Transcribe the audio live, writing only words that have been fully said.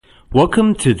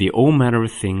Welcome to the All Manner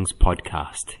of Things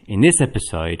podcast. In this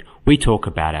episode, we talk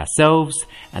about ourselves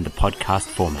and the podcast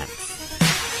formats.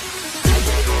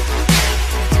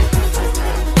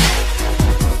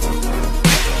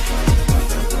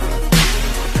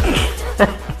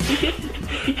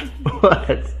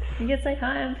 What? You can say,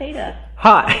 hi, I'm Peter.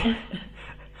 Hi.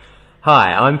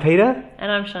 Hi, I'm Peter.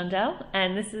 And I'm Shondell,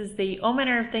 and this is the All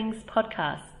Manner of Things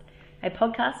podcast, a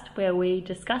podcast where we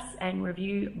discuss and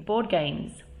review board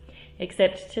games.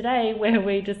 Except today, where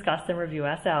we discuss and review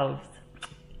ourselves.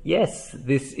 Yes,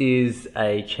 this is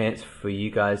a chance for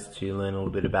you guys to learn a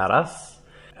little bit about us,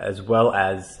 as well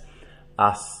as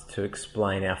us to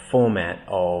explain our format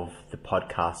of the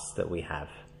podcasts that we have.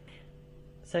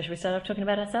 So should we start off talking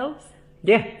about ourselves?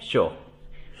 Yeah, sure.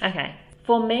 Okay.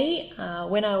 For me,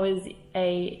 when I was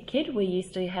a kid, we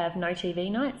used to have no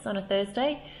TV nights on a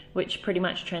Thursday, which pretty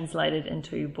much translated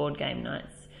into board game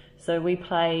nights. So we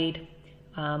played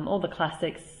all the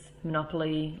classics,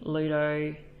 Monopoly,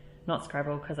 Ludo, not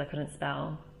Scrabble because I couldn't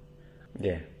spell.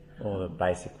 Yeah, all the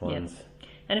basic ones. Yep.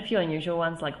 And a few unusual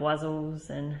ones like Wuzzles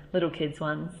and little kids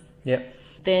ones. Yep.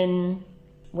 Then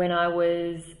when I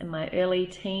was in my early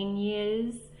teen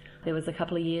years, there was a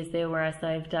couple of years there where I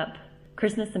saved up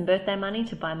Christmas and birthday money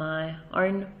to buy my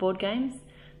own board games.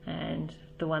 And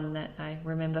the one that I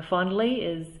remember fondly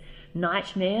is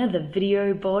Nightmare, the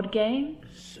video board game.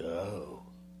 So,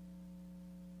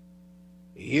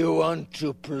 you want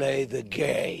to play the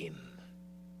game?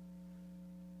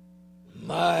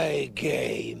 My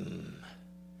game,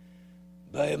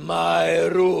 by my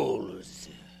rules.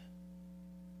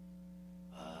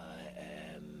 I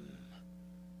am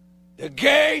the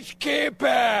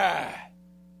gatekeeper.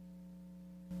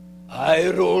 I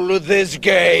rule this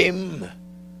game,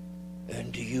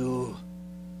 and you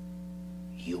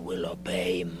will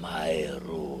obey my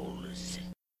rules.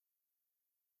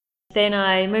 Then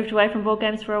I moved away from board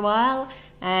games for a while,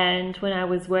 and when I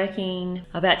was working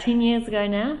about 10 years ago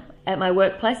now at my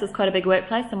workplace, it was quite a big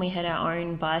workplace, and we had our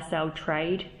own buy, sell,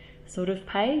 trade sort of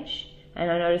page, and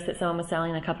I noticed that someone was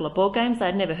selling a couple of board games.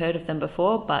 I'd never heard of them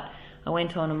before, but I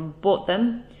went on and bought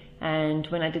them, and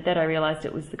when I did that I realised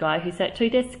it was the guy who sat 2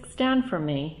 desks down from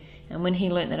me, and when he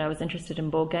learnt that I was interested in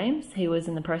board games, he was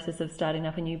in the process of starting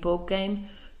up a new board game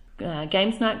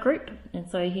games night group, and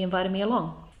so he invited me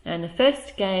along. And the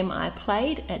first game I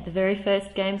played at the very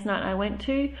first games night I went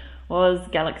to was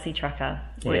Galaxy Trucker,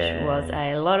 which was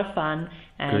a lot of fun,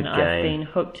 and I've been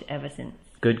hooked ever since.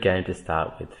 Good game to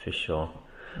start with, for sure.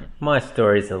 My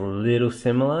story is a little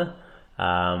similar.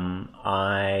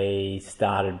 I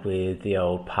started with the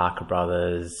old Parker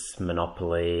Brothers,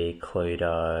 Monopoly,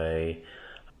 Cluedo,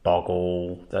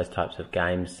 Boggle, those types of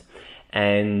games.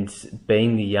 And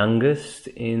being the youngest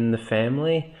in the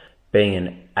family, being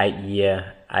an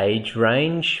 8-year age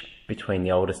range between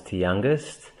the oldest to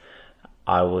youngest,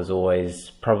 I was always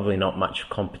probably not much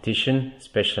competition,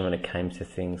 especially when it came to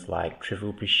things like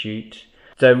Trivial Pursuit.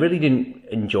 So I really didn't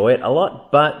enjoy it a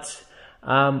lot, but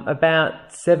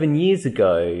about 7 years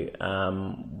ago,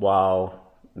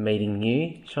 while meeting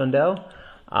you, Shondell,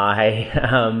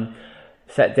 I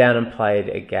sat down and played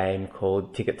a game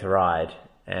called Ticket to Ride,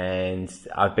 and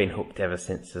I've been hooked ever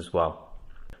since as well.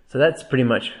 So that's pretty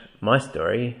much my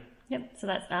story. Yep, so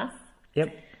that's us.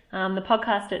 Yep. The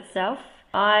podcast itself,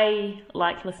 I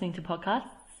like listening to podcasts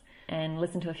and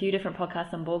listen to a few different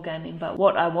podcasts on board gaming, but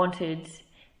what I wanted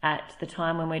at the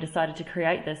time when we decided to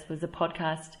create this was a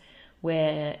podcast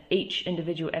where each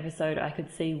individual episode I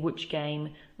could see which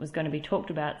game was going to be talked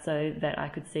about, so that I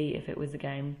could see if it was a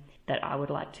game that I would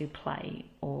like to play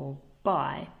or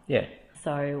buy. Yeah.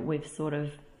 So we've sort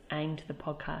of aimed the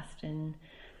podcast in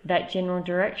that general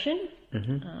direction.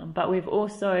 Mm-hmm. But we've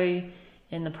also,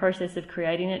 in the process of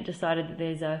creating it, decided that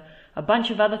there's a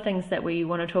bunch of other things that we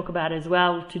want to talk about as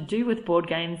well to do with board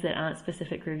games that aren't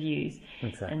specific reviews.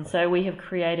 Exactly. And so we have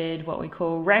created what we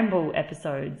call ramble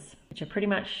episodes, which are pretty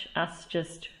much us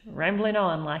just rambling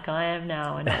on like I am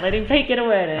now and not letting Pete get a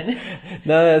word in.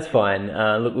 No, that's fine.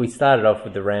 Look, we started off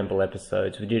with the ramble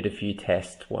episodes. We did a few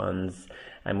test ones,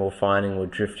 and we're finding we're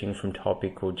drifting from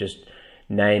topic or just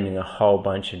naming a whole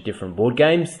bunch of different board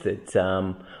games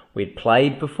that we'd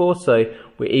played before. So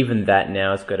even that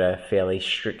now has got a fairly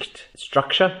strict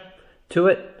structure to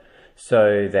it,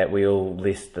 so that we'll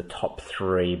list the top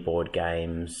 3 board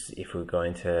games if we're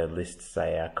going to list,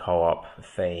 say, a co-op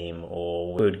theme,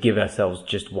 or we would give ourselves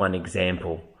just one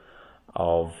example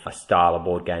of a style of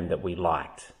board game that we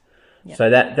liked. Yep. So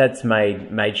that's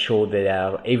made sure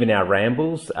that even our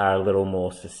rambles are a little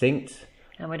more succinct.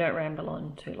 And we don't ramble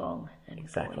on too long.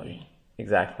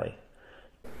 Exactly.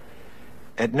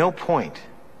 At no point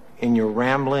in your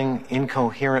rambling,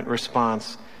 incoherent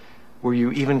response Were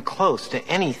you even close to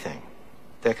anything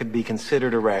that could be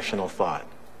considered a rational thought?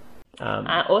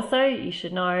 Also, you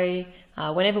should know,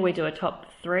 whenever we do a top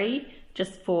 3,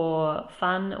 just for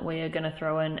fun, we are going to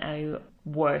throw in a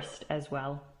worst as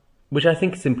well. Which I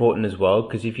think is important as well,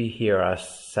 because if you hear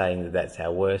us saying that that's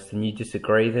our worst and you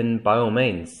disagree, then by all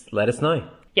means, let us know.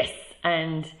 Yes,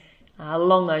 and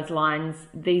along those lines,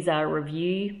 these are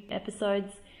review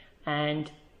episodes,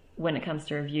 and when it comes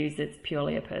to reviews, it's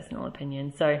purely a personal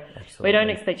opinion. So Absolutely. We don't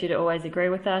expect you to always agree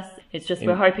with us. It's just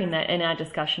we're hoping that in our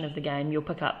discussion of the game, you'll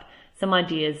pick up some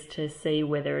ideas to see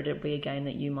whether it'll be a game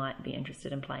that you might be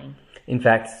interested in playing. In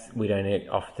fact, we don't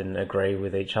often agree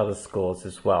with each other's scores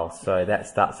as well. So that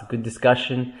starts a good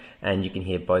discussion and you can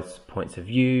hear both points of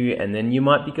view. And then you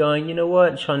might be going, you know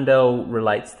what, Shondell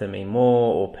relates to me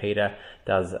more, or Peter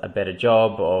does a better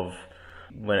job of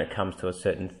when it comes to a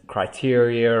certain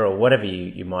criteria, or whatever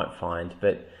you might find.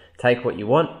 But take what you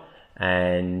want,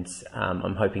 and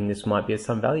I'm hoping this might be of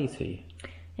some value to you.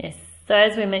 Yes. So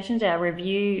as we mentioned, our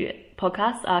review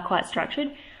podcasts are quite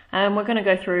structured. We're going to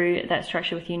go through that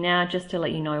structure with you now just to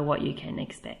let you know what you can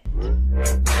expect.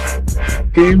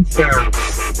 Game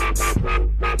facts.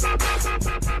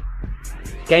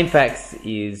 Game facts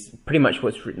is pretty much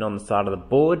what's written on the side of the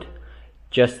board.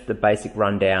 Just the basic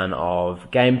rundown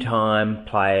of game time,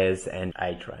 players, and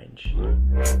age range.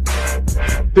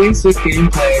 Basic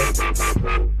gameplay.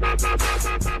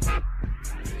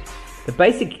 The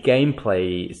basic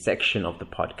gameplay section of the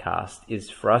podcast is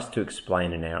for us to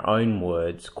explain in our own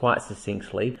words, quite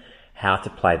succinctly, how to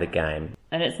play the game.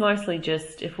 And it's mostly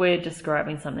just, if we're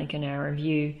describing something in our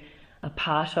review, a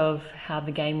part of how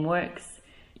the game works,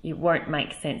 it won't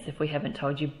make sense if we haven't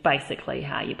told you basically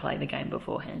how you play the game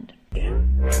beforehand.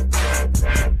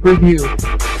 Review.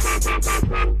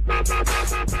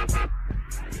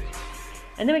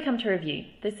 And then we come to review.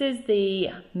 This is the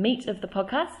meat of the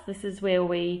podcast. This is where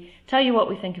we tell you what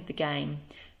we think of the game.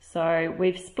 So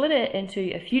we've split it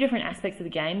into a few different aspects of the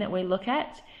game that we look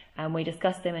at, and we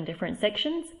discuss them in different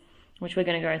sections, which we're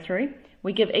going to go through.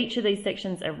 We give each of these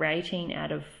sections a rating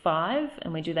out of 5,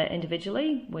 and we do that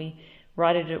individually. We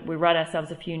write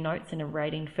ourselves a few notes and a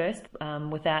rating first,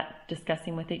 without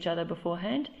discussing with each other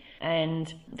beforehand.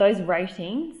 And those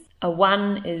ratings, a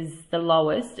 1 is the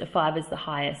lowest, a 5 is the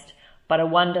highest. But a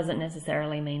 1 doesn't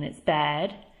necessarily mean it's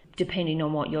bad, depending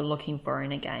on what you're looking for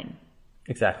in a game.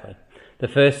 Exactly. The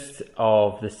first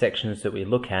of the sections that we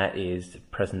look at is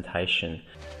presentation.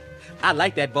 I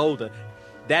like that boulder.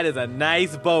 That is a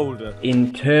nice boulder.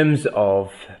 In terms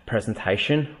of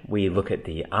presentation, we look at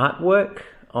the artwork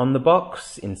on the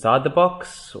box, inside the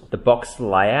box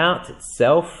layout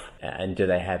itself, and do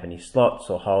they have any slots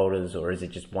or holders, or is it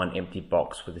just one empty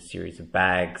box with a series of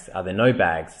bags? Are there no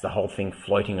bags? Is the whole thing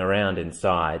floating around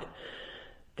inside?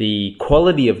 The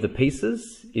quality of the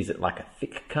pieces, is it like a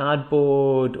thick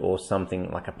cardboard or something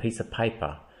like a piece of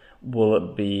paper? Will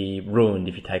it be ruined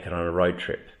if you take it on a road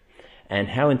trip? And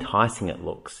how enticing it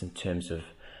looks in terms of,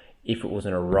 if it was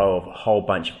in a row of a whole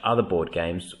bunch of other board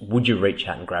games, would you reach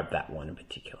out and grab that one in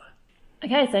particular?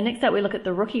 Okay, so next up we look at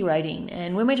the rookie rating.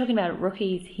 And when we're talking about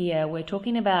rookies here, we're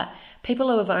talking about people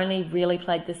who have only really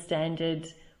played the standard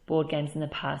board games in the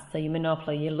past. So your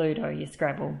Monopoly, your Ludo, your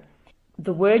Scrabble.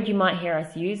 The word you might hear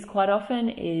us use quite often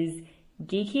is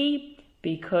geeky,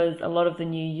 because a lot of the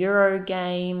new Euro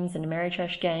games and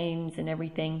Ameritrash games and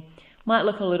everything might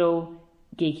look a little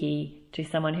geeky to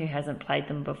someone who hasn't played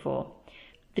them before.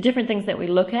 The different things that we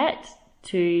look at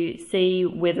to see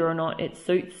whether or not it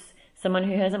suits someone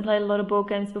who hasn't played a lot of board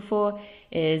games before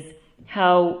is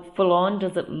how full on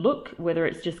does it look, whether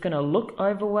it's just going to look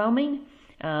overwhelming.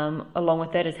 Along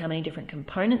with that is how many different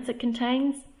components it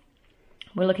contains.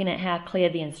 We're looking at how clear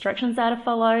the instructions are to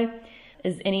follow.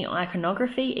 Is any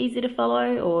iconography easy to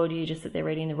follow, or do you just sit there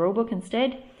reading the rulebook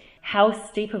instead? How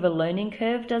steep of a learning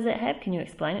curve does it have? Can you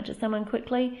explain it to someone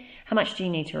quickly? How much do you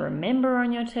need to remember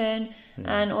on your turn?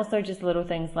 And also just little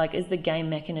things like, is the game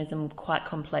mechanism quite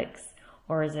complex,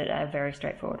 or is it a very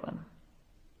straightforward one?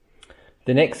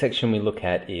 The next section we look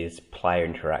at is player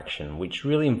interaction, which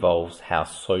really involves how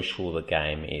social the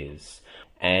game is.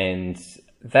 And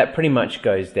that pretty much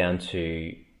goes down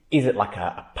to, is it like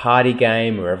a party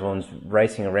game where everyone's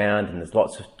racing around and there's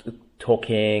lots of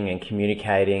talking and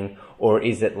communicating, or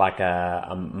is it like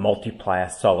a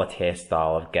multiplayer solitaire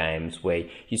style of games where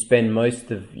you spend most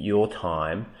of your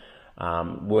time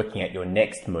working at your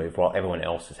next move while everyone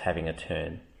else is having a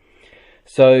turn?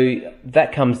 So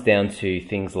that comes down to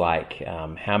things like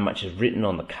how much is written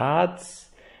on the cards,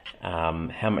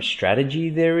 how much strategy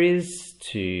there is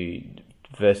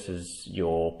versus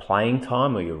your playing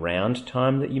time or your round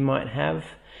time that you might have.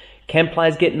 Can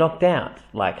players get knocked out,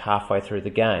 like halfway through the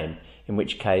game? In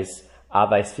which case, are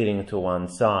they sitting to one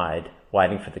side,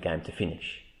 waiting for the game to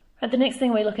finish? The next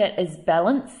thing we look at is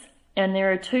balance, and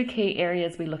there are two key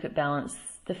areas we look at balance.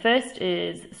 The first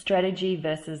is strategy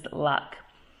versus luck.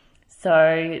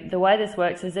 So the way this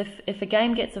works is if a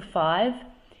game gets a 5,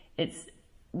 it's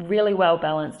really well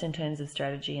balanced in terms of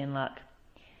strategy and luck.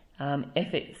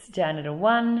 If it's down at a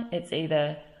 1, it's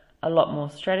either a lot more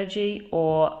strategy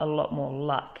or a lot more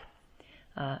luck.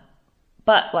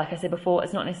 But like I said before,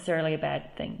 it's not necessarily a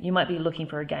bad thing. You might be looking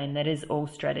for a game that is all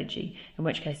strategy, in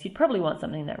which case you'd probably want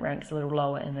something that ranks a little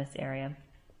lower in this area.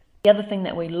 The other thing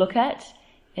that we look at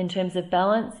in terms of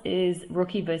balance is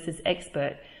rookie versus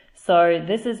expert. So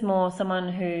this is more someone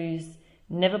who's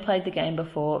never played the game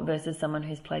before versus someone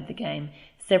who's played the game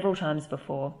several times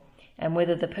before, and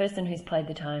whether the person who's played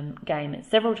the game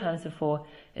several times before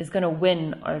is going to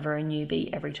win over a newbie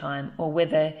every time, or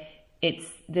whether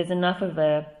there's enough of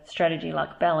a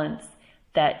strategy-like balance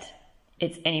that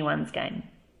it's anyone's game.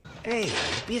 Hey,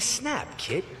 be a snap,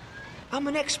 kid. I'm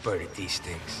an expert at these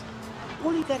things.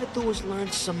 All you gotta do is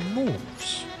learn some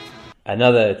moves.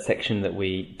 Another section that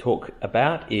we talk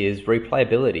about is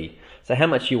replayability. So how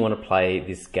much you want to play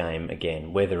this game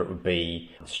again, whether it would be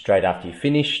straight after you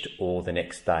finished or the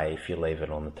next day if you leave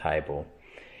it on the table.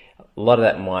 A lot of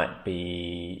that might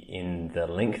be in the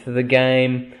length of the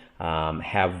game,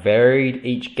 how varied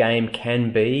each game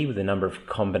can be with a number of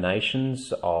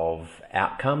combinations of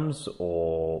outcomes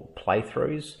or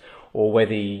playthroughs, or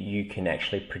whether you can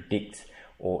actually predict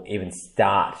or even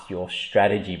start your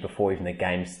strategy before even the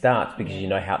game starts because you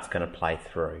know how it's going to play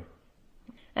through.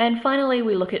 And finally,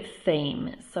 we look at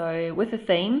theme. So with a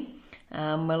theme,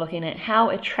 we're looking at how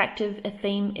attractive a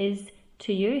theme is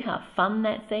to you, how fun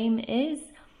that theme is,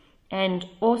 and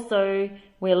also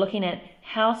we're looking at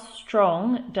how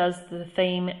strong does the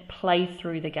theme play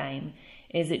through the game.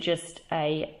 Is it just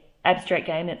a abstract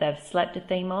game that they've slapped a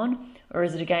theme on, or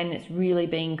is it a game that's really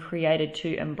being created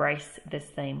to embrace this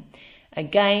theme?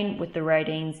 Again, with the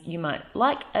ratings, you might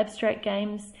like abstract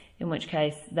games, in which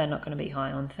case they're not going to be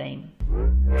high on theme.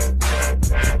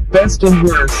 Best and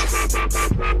worst.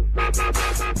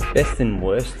 Best and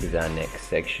worst is our next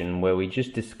section, where we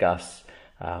just discuss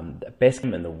the best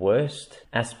and the worst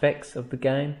aspects of the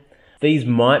game. These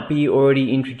might be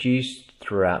already introduced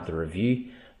throughout the review,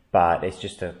 but it's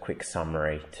just a quick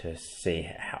summary to see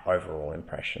how overall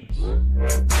impressions.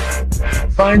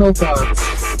 Final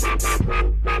thoughts.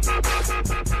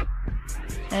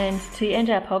 And to end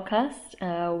our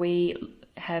podcast, we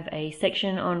have a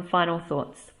section on final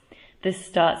thoughts. This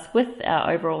starts with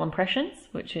our overall impressions,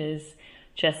 which is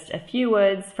just a few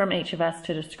words from each of us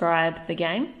to describe the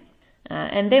game.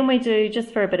 And then we do,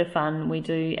 just for a bit of fun, we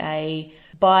do a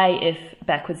buy if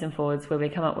backwards and forwards, where we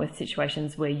come up with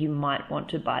situations where you might want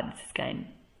to buy this game.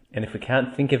 And if we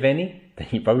can't think of any, then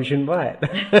you probably shouldn't buy it.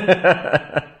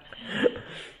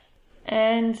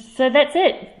 And so that's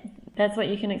it. That's what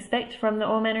you can expect from the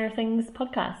All Manner of Things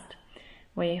podcast.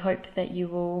 We hope that you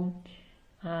will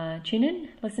tune in,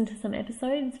 listen to some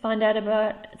episodes, find out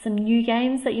about some new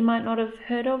games that you might not have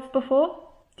heard of before.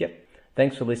 Yep.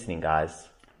 Thanks for listening, guys.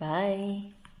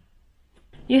 Bye.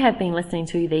 You have been listening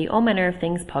to the All Manner of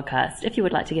Things podcast. If you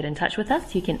would like to get in touch with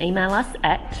us, you can email us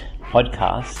at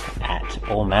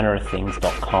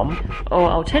podcast@allmannerofthings.com, or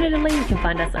alternatively, you can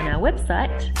find us on our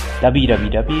website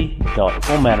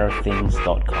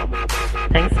www.allmannerofthings.com.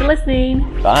 Thanks for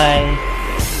listening. Bye.